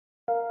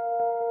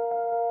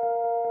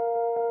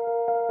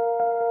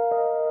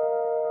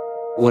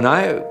When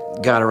I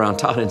got around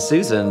Todd and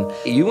Susan,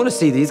 you want to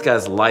see these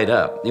guys light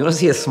up. You want to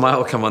see a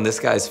smile come on this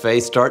guy's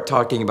face, start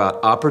talking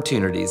about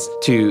opportunities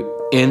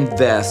to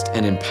invest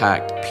and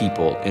impact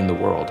people in the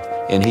world.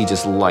 And he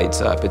just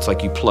lights up. It's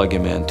like you plug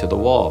him into the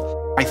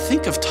wall. I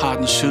think of Todd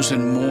and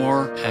Susan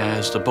more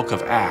as the book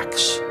of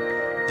Acts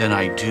than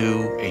I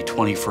do a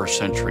 21st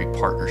century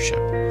partnership.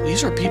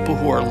 These are people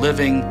who are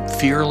living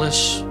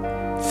fearless,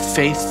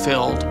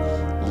 faith-filled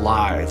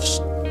lives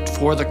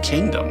for the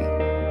kingdom.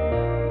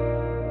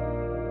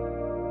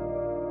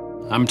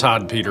 I'm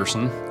Todd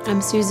Peterson.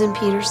 I'm Susan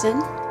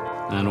Peterson.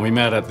 And we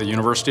met at the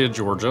University of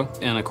Georgia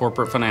in a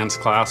corporate finance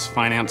class,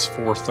 Finance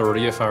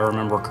 430, if I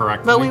remember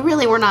correctly. But we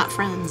really were not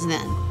friends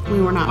then.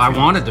 We were not friends.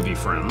 I wanted to be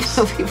friends.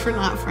 We were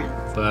not friends.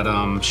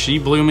 But she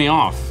blew me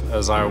off.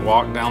 As I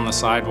walked down the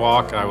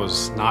sidewalk, I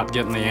was not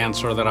getting the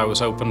answer that I was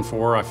hoping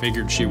for. I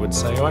figured she would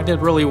say, oh, I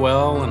did really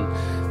well, and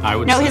I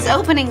would say... No, his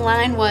opening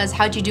line was,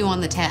 how'd you do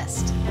on the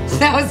test?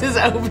 That was his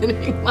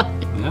opening line.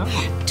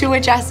 Yeah. To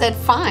which I said,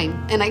 fine,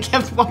 and I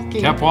kept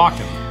walking.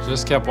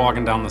 Just kept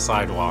walking down the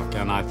sidewalk,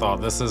 and I thought,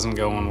 this isn't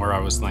going where I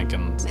was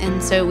thinking.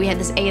 And so we had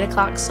this 8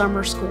 o'clock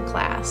summer school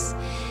class,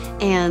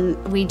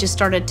 and we just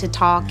started to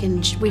talk,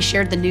 and we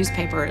shared the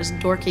newspaper, as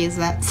dorky as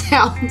that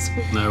sounds.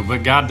 No,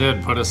 but God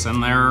did put us in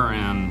there,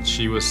 and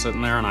she was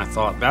sitting there, and I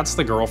thought, that's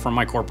the girl from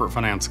my corporate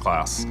finance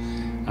class.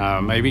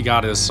 Maybe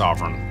God is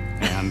sovereign.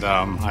 And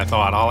I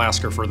thought, I'll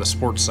ask her for the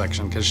sports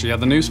section, because she had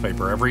the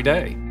newspaper every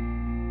day.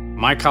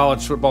 My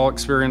college football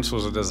experience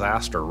was a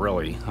disaster,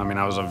 really. I mean,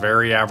 I was a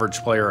very average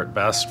player at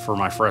best for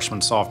my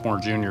freshman, sophomore,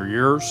 junior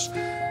years.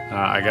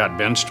 I got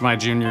benched my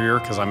junior year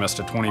because I missed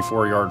a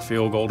 24-yard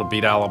field goal to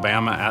beat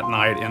Alabama at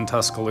night in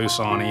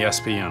Tuscaloosa on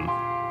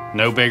ESPN.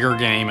 No bigger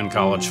game in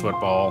college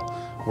football.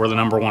 We're the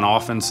 #1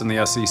 offense in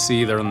the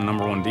SEC. They're the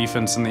 #1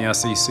 defense in the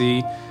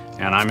SEC.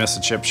 And I missed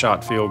a chip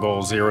shot field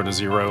goal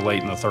 0-0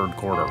 late in the third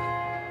quarter.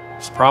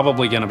 It's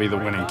probably going to be the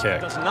winning kick.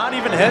 Does not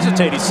even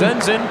hesitate. He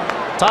sends in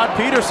Todd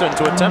Peterson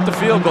to attempt the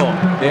field goal.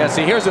 Yeah,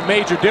 see, here's a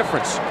major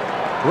difference.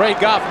 Ray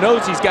Goff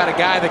knows he's got a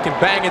guy that can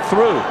bang it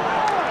through.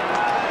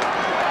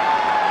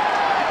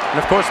 And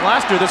of course,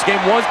 last year this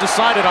game was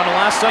decided on a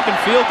last-second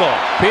field goal.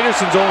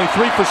 Peterson's only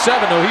 3 for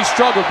 7, though he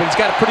struggled, but he's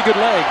got a pretty good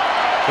leg.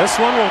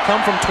 This one will come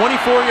from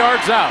 24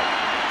 yards out.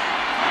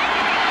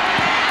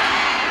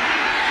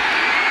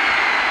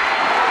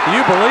 Do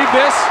you believe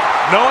this?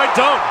 No, I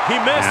don't. He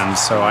missed. And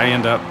so I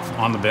end up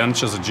on the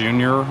bench as a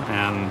junior,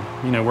 and,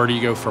 you know, where do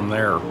you go from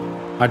there?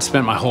 I'd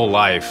spent my whole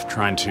life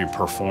trying to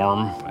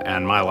perform,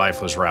 and my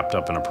life was wrapped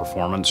up in a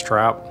performance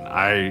trap.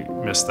 I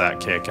missed that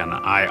kick, and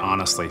I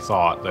honestly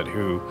thought that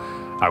who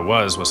I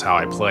was how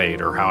I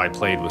played, or how I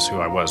played was who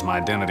I was. My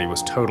identity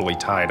was totally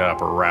tied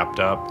up or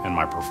wrapped up in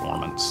my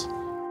performance.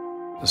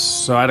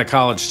 So I had a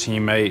college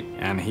teammate,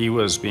 and he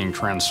was being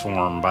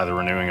transformed by the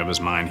renewing of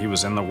his mind. He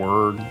was in the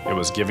Word. It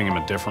was giving him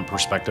a different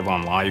perspective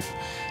on life.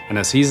 And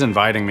as he's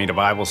inviting me to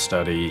Bible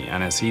study,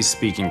 and as he's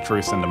speaking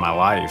truth into my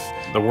life,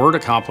 the Word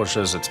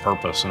accomplishes its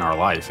purpose in our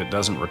life. It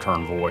doesn't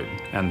return void.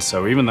 And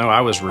so even though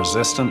I was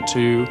resistant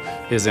to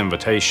his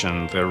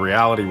invitation, the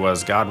reality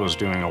was God was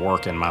doing a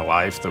work in my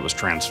life that was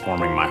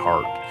transforming my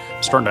heart. I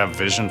was starting to have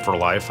vision for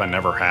life I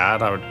never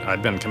had.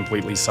 I'd been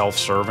completely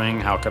self-serving.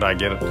 How could I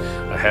get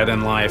ahead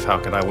in life? How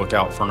could I look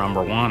out for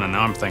 #1? And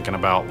now I'm thinking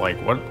about, like,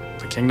 what,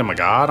 the kingdom of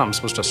God? I'm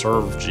supposed to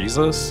serve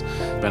Jesus?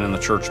 Been in the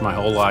church my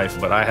whole life,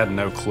 but I had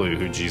no clue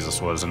who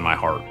Jesus was in my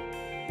heart.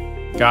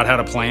 God had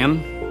a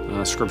plan.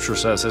 Scripture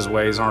says his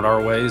ways aren't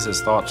our ways.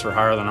 His thoughts are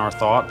higher than our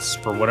thoughts.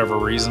 For whatever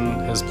reason,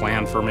 his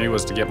plan for me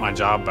was to get my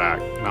job back,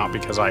 not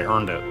because I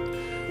earned it.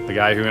 The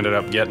guy who ended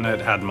up getting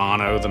it had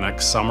mono the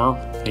next summer.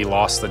 He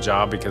lost the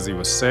job because he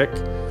was sick.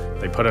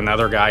 They put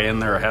another guy in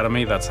there ahead of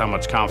me. That's how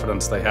much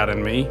confidence they had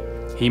in me.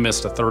 He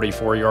missed a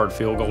 34-yard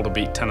field goal to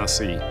beat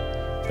Tennessee.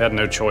 They had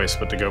no choice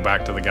but to go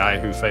back to the guy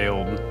who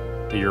failed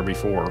the year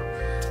before.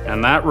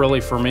 And that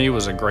really, for me,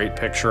 was a great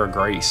picture of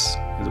grace.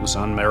 It was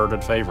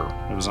unmerited favor.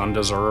 It was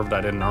undeserved.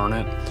 I didn't earn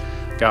it.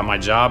 Got my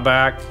job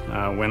back,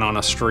 went on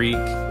a streak,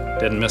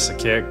 didn't miss a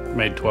kick,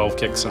 made 12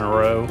 kicks in a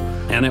row.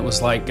 And it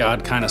was like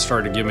God kind of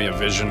started to give me a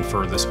vision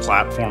for this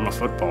platform of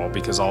football,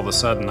 because all of a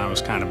sudden I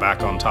was kind of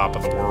back on top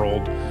of the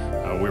world.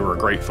 We were a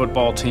great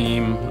football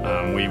team.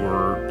 We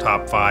were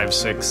top 5,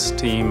 6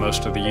 team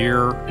most of the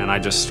year. And I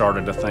just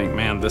started to think,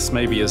 man, this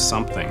maybe is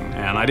something.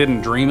 And I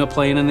didn't dream of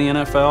playing in the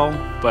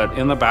NFL, but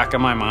in the back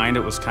of my mind,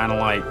 it was kind of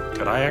like,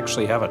 could I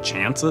actually have a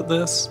chance at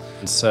this?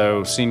 And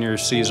so senior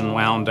season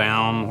wound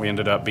down. We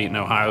ended up beating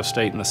Ohio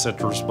State in the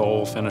Citrus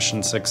Bowl, finishing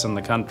 6th in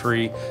the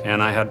country.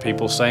 And I had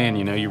people saying,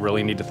 you know, you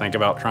really need to think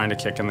about trying to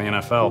kick in the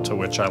NFL, to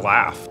which I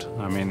laughed.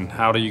 I mean,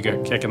 how do you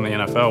get kick in the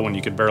NFL when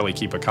you could barely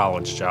keep a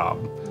college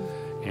job?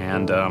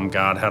 And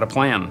God had a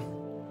plan.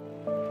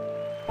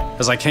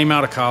 As I came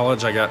out of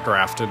college, I got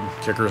drafted.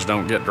 Kickers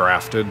don't get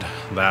drafted.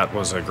 That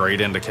was a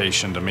great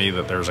indication to me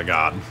that there's a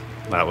God.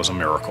 That was a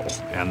miracle.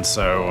 And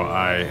so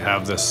I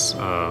have this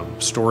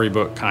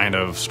storybook kind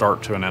of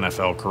start to an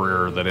NFL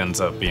career that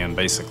ends up being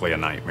basically a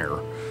nightmare.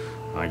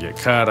 I get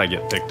cut, I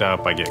get picked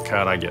up, I get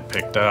cut, I get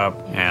picked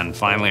up. And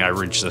finally I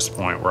reach this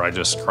point where I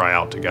just cry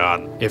out to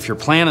God, if your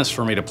plan is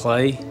for me to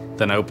play,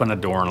 then open a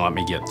door and let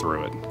me get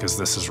through it, because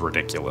this is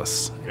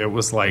ridiculous. It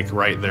was like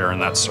right there in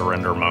that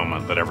surrender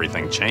moment that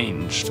everything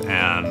changed.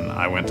 And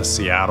I went to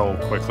Seattle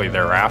quickly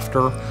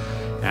thereafter,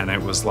 and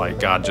it was like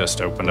God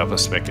just opened up a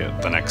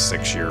spigot the next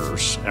 6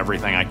 years.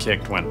 Everything I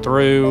kicked went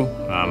through.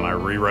 I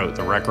rewrote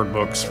the record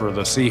books for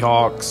the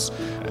Seahawks.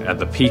 At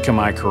the peak of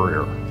my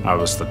career, I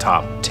was the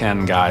top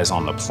 10 guys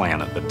on the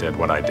planet that did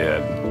what I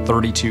did.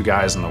 32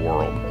 guys in the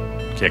world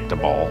kicked a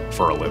ball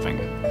for a living.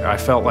 I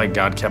felt like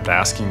God kept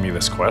asking me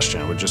this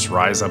question. It would just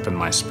rise up in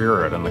my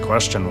spirit. And the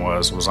question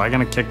was I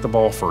going to kick the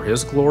ball for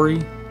His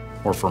glory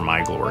or for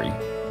my glory?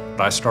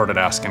 I started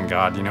asking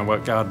God, you know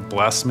what, God,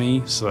 bless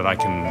me so that I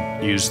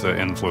can use the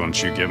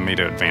influence you give me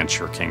to advance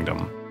your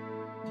kingdom.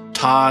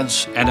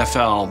 Todd's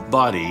NFL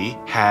buddy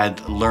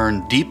had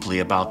learned deeply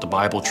about the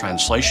Bible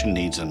translation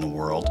needs in the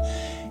world.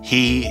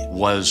 He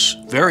was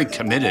very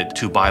committed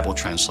to Bible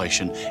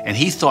translation, and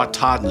he thought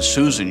Todd and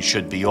Susan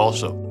should be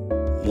also.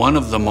 One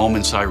of the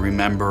moments I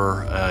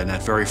remember in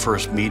that very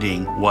first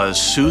meeting was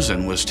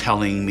Susan was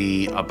telling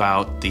me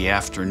about the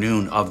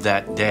afternoon of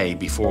that day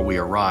before we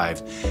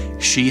arrived.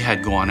 She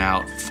had gone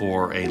out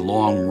for a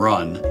long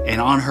run,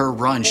 and on her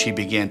run she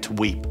began to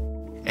weep.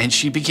 And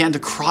she began to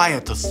cry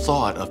at the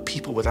thought of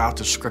people without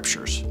the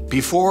scriptures.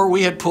 Before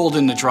we had pulled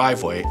in the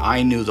driveway,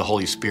 I knew the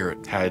Holy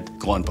Spirit had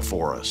gone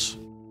before us.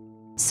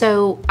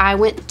 So I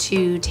went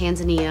to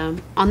Tanzania.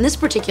 On this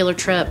particular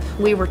trip,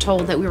 we were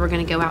told that we were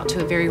going to go out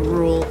to a very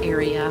rural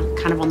area,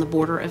 kind of on the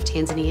border of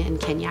Tanzania and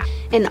Kenya.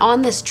 And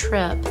on this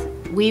trip,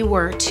 we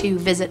were to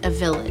visit a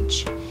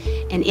village.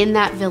 And in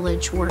that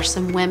village were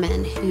some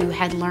women who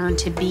had learned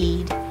to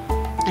bead.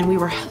 And we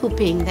were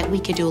hoping that we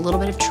could do a little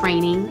bit of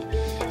training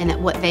and that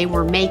what they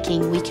were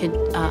making we could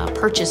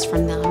purchase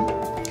from them,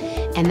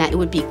 and that it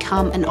would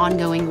become an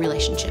ongoing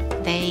relationship.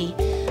 They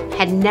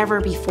had never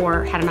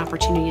before had an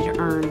opportunity to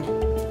earn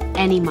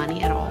any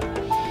money at all,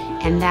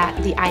 and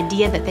that the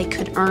idea that they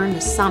could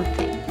earn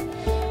something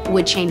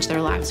would change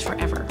their lives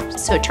forever.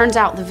 So it turns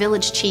out the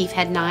village chief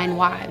had 9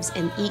 wives,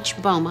 and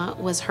each boma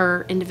was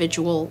her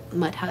individual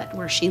mud hut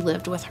where she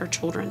lived with her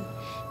children.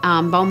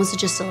 Boma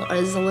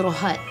is a little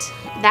hut.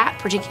 That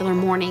particular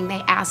morning,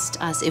 they asked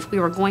us if we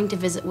were going to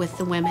visit with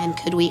the women,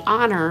 could we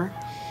honor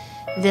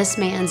this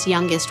man's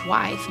youngest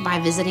wife by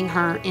visiting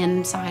her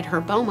inside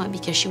her boma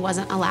because she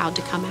wasn't allowed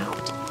to come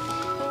out.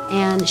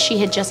 And she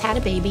had just had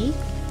a baby,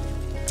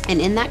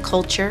 and in that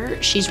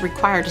culture, she's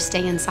required to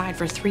stay inside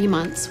for 3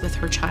 months with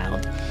her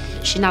child.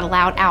 She's not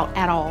allowed out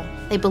at all.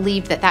 They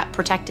believed that that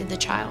protected the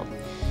child.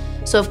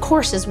 So of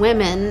course, as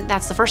women,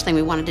 that's the first thing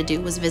we wanted to do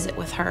was visit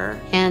with her.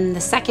 And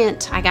the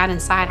second I got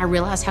inside, I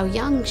realized how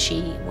young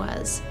she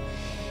was.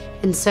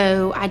 And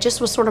so I just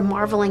was sort of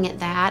marveling at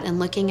that and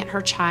looking at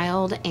her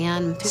child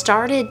and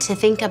started to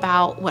think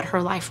about what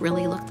her life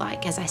really looked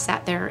like as I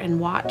sat there and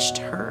watched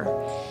her.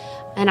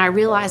 And I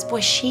realized, boy,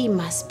 she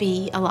must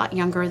be a lot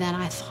younger than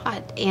I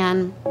thought.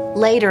 And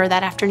later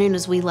that afternoon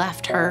as we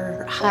left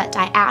her hut,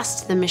 I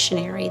asked the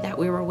missionary that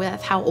we were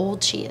with how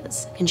old she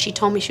is. And she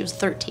told me she was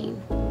 13.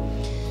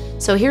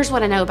 So here's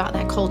what I know about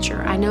that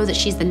culture. I know that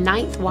she's the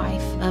 9th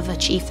wife of a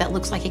chief that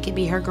looks like it could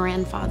be her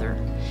grandfather.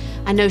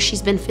 I know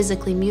she's been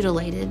physically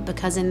mutilated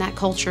because in that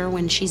culture,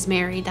 when she's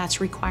married,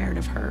 that's required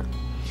of her.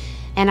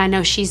 And I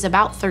know she's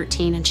about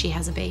 13 and she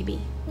has a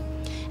baby.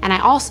 And I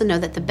also know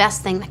that the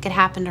best thing that could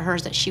happen to her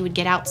is that she would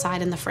get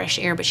outside in the fresh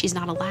air, but she's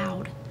not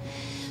allowed.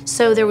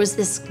 So there was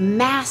this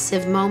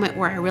massive moment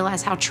where I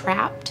realized how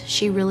trapped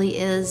she really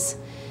is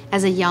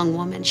as a young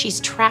woman. She's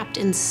trapped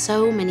in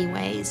so many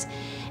ways.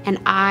 And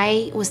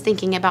I was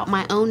thinking about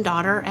my own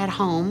daughter at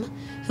home,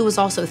 who was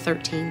also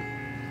 13,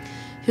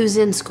 who's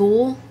in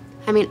school.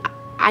 I mean,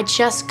 I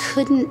just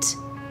couldn't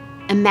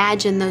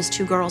imagine those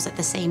 2 girls at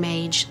the same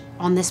age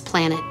on this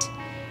planet.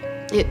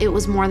 It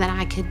was more than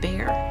I could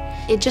bear.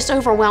 It just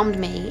overwhelmed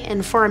me.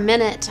 And for a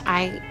minute,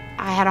 I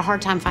had a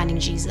hard time finding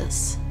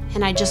Jesus.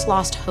 And I just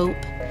lost hope.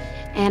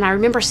 And I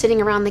remember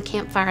sitting around the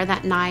campfire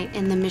that night,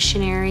 and the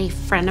missionary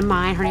friend of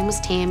mine, her name was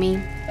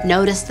Tammy,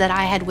 noticed that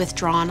I had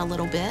withdrawn a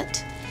little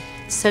bit.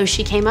 So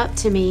she came up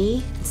to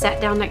me,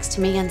 sat down next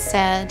to me and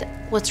said,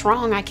 "What's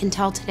wrong? I can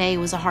tell today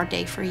was a hard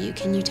day for you.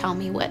 Can you tell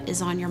me what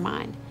is on your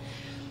mind?"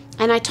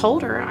 And I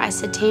told her, I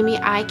said, "Tammy,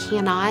 I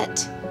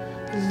cannot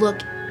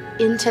look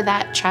into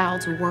that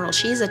child's world.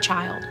 She's a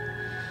child.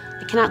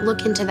 I cannot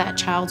look into that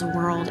child's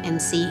world and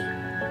see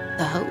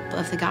the hope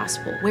of the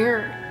gospel.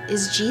 Where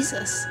is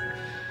Jesus?"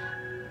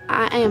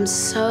 I am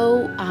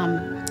so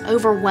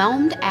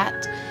overwhelmed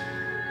at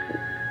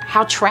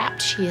how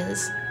trapped she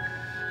is.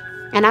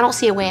 And I don't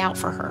see a way out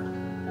for her.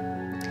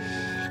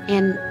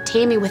 And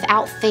Tammy,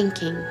 without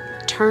thinking,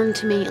 turned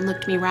to me and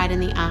looked me right in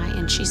the eye,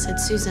 and she said,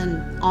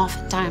 "Susan,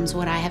 oftentimes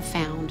what I have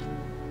found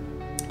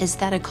is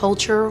that a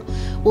culture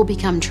will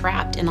become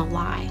trapped in a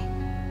lie.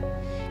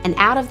 And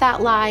out of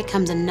that lie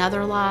comes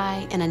another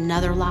lie and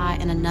another lie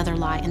and another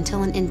lie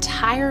until an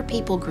entire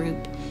people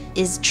group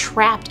is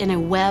trapped in a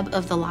web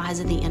of the lies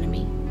of the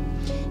enemy."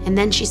 And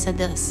then she said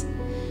this,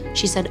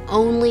 She said,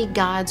 only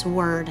God's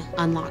word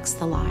unlocks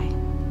the lie.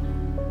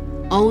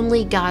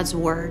 Only God's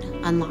word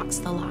unlocks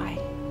the lie.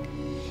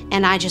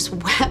 And I just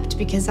wept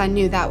because I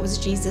knew that was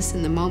Jesus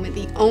in the moment.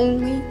 The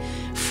only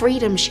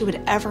freedom she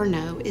would ever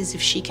know is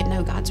if she could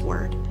know God's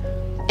word.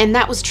 And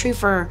that was true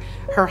for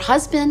her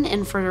husband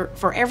and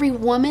for every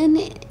woman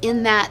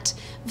in that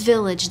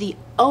village. The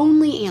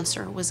only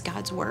answer was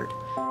God's word.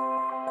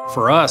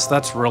 For us,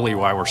 that's really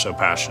why we're so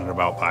passionate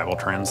about Bible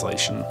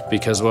translation,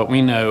 because what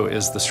we know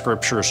is the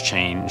scriptures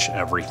change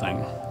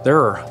everything. There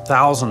are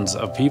thousands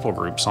of people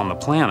groups on the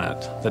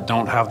planet that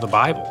don't have the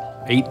Bible,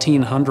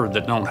 1,800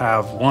 that don't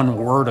have one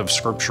word of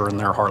scripture in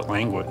their heart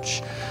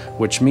language,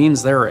 which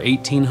means there are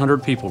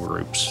 1,800 people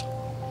groups,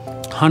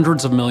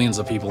 hundreds of millions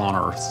of people on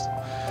earth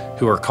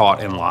who are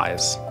caught in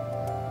lies.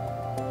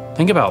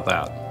 Think about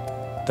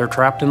that. They're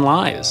trapped in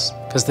lies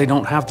because they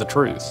don't have the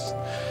truth.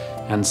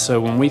 And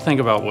so when we think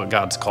about what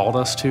God's called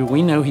us to,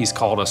 we know He's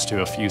called us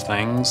to a few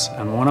things,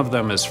 and one of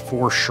them is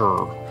for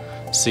sure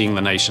seeing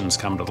the nations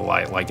come to the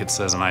light, like it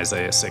says in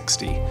Isaiah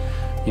 60.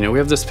 You know, we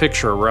have this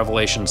picture of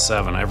Revelation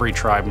 7, every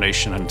tribe,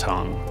 nation, and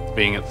tongue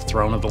being at the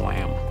throne of the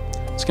Lamb.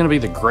 It's going to be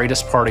the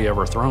greatest party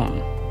ever thrown,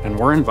 and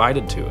we're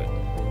invited to it.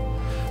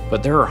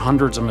 But there are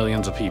hundreds of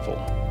millions of people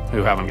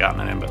who haven't gotten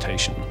an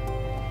invitation.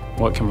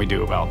 What can we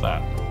do about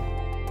that?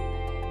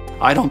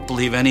 I don't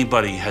believe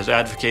anybody has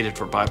advocated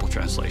for Bible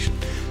translation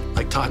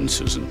like Todd and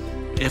Susan.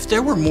 If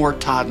there were more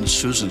Todd and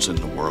Susans in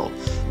the world,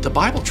 the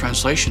Bible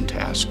translation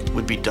task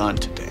would be done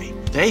today.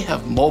 They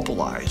have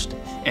mobilized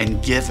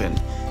and given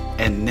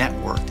and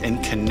networked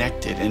and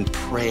connected and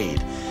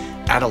prayed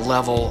at a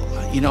level,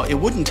 you know, it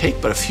wouldn't take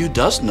but a few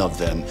dozen of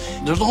them.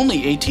 There's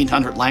only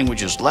 1,800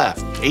 languages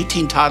left,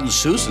 18 Todd and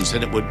Susans,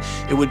 and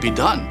it would be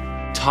done.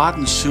 Todd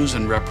and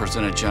Susan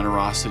represent a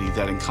generosity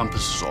that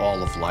encompasses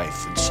all of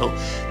life. And so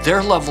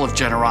their level of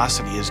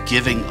generosity is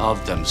giving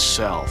of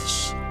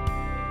themselves.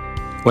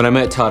 When I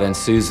met Todd and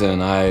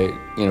Susan, I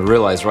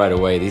realized right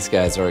away these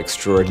guys are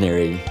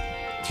extraordinary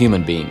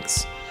human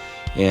beings.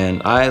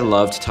 And I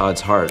loved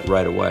Todd's heart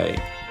right away.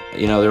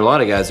 You know, there are a lot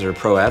of guys that are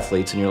pro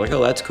athletes and you're like,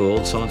 oh, that's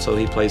cool, so-and-so,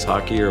 he plays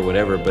hockey or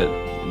whatever,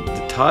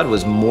 but Todd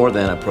was more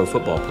than a pro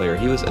football player.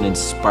 He was an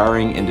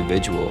inspiring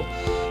individual.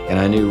 And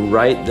I knew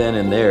right then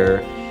and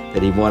there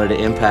that he wanted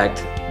to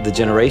impact the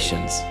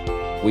generations.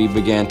 We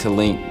began to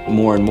link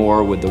more and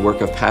more with the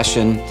work of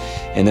Passion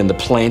and then the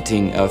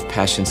planting of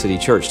Passion City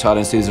Church. Todd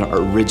and Susan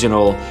are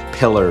original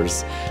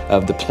pillars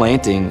of the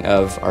planting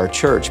of our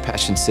church,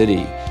 Passion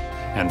City.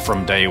 And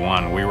from day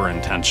one, we were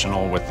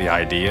intentional with the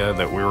idea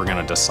that we were going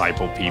to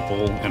disciple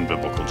people in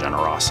biblical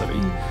generosity.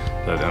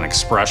 That an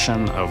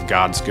expression of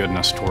God's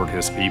goodness toward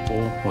His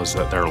people was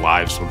that their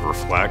lives would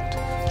reflect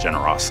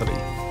generosity.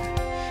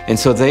 And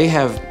so they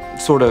have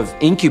sort of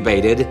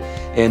incubated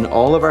in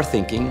all of our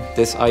thinking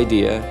this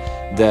idea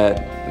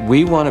that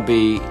we want to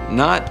be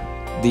not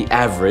the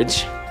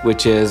average,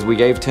 which is we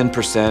gave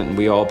 10% and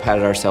we all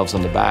patted ourselves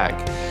on the back,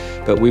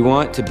 but we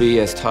want to be,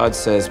 as Todd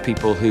says,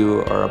 people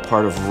who are a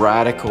part of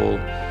radical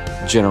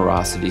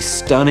generosity.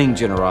 Stunning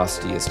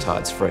generosity is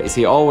Todd's phrase.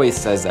 He always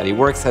says that. He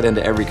works that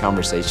into every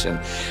conversation.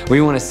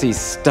 We want to see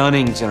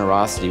stunning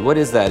generosity. What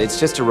is that? It's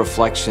just a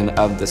reflection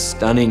of the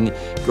stunning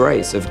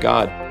grace of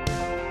God.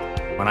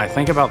 When I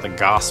think about the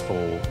gospel,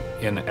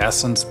 in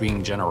essence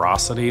being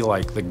generosity,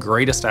 like the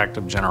greatest act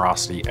of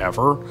generosity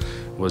ever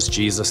was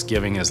Jesus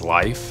giving His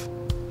life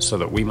so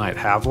that we might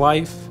have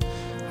life,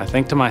 I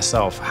think to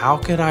myself, how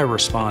could I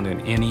respond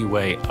in any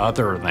way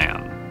other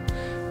than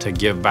to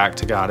give back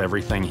to God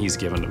everything He's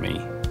given to me?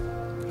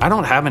 I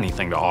don't have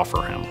anything to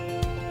offer Him.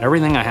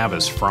 Everything I have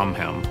is from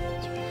Him.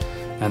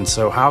 And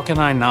so how can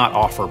I not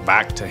offer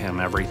back to Him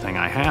everything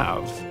I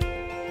have?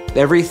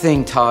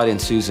 Everything Todd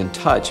and Susan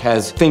touch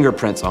has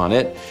fingerprints on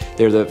it.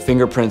 They're the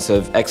fingerprints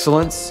of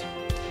excellence,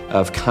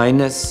 of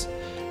kindness,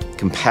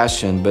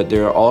 compassion, but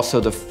they're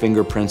also the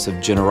fingerprints of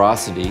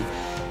generosity.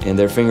 And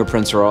their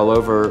fingerprints are all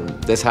over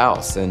this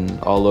house and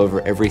all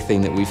over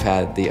everything that we've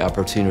had the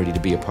opportunity to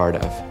be a part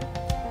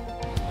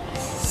of.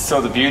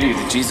 So the beauty of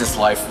the Jesus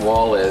Life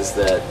wall is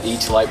that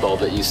each light bulb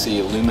that you see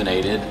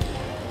illuminated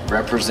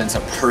represents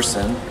a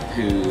person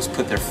who's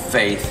put their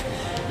faith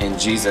in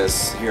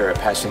Jesus here at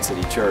Passion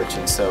City Church.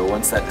 And so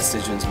once that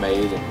decision's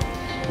made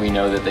and we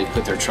know that they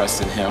put their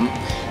trust in Him,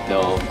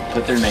 they'll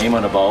put their name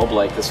on a bulb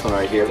like this one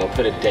right here. They'll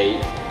put a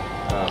date,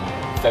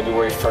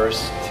 February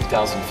 1st,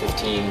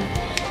 2015.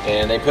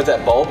 And they put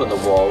that bulb in the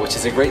wall, which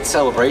is a great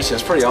celebration.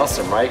 It's pretty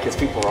awesome, right? Because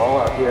people are all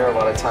out here a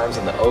lot of times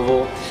in the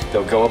oval.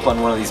 They'll go up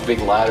on one of these big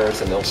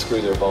ladders and they'll screw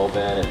their bulb in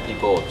and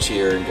people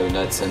cheer and go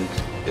nuts. And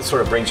it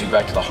sort of brings you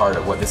back to the heart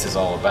of what this is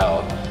all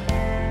about.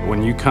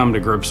 When you come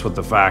to grips with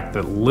the fact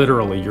that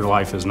literally your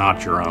life is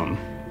not your own,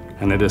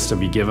 and it is to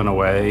be given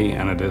away,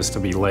 and it is to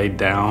be laid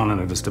down,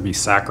 and it is to be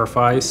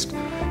sacrificed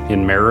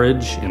in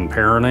marriage, in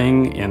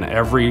parenting, in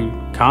every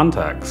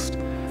context,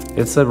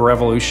 it's a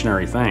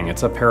revolutionary thing.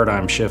 It's a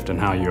paradigm shift in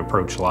how you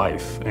approach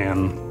life.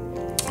 And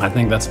I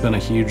think that's been a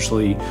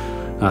hugely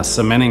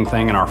cementing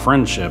thing in our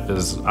friendship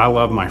is I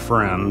love my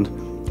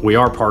friend. We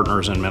are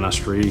partners in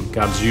ministry.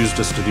 God's used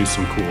us to do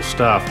some cool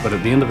stuff, but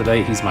at the end of the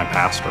day, He's my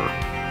pastor.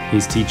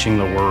 He's teaching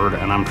the Word,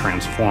 and I'm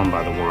transformed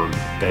by the Word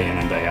day in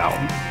and day out.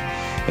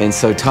 And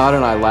so Todd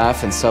and I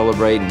laugh and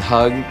celebrate and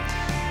hug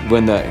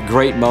when the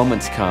great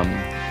moments come.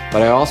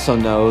 But I also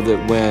know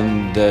that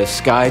when the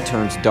sky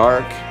turns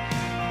dark,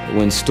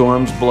 when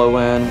storms blow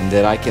in,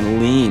 that I can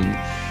lean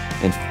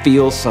and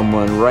feel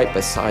someone right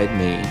beside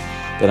me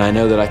that I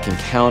know that I can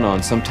count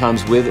on,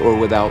 sometimes with or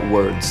without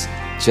words,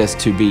 just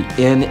to be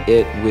in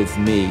it with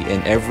me.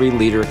 And every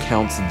leader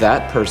counts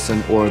that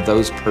person or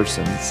those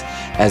persons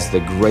as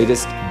the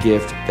greatest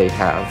gift they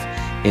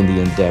have in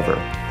the endeavor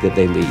that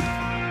they lead.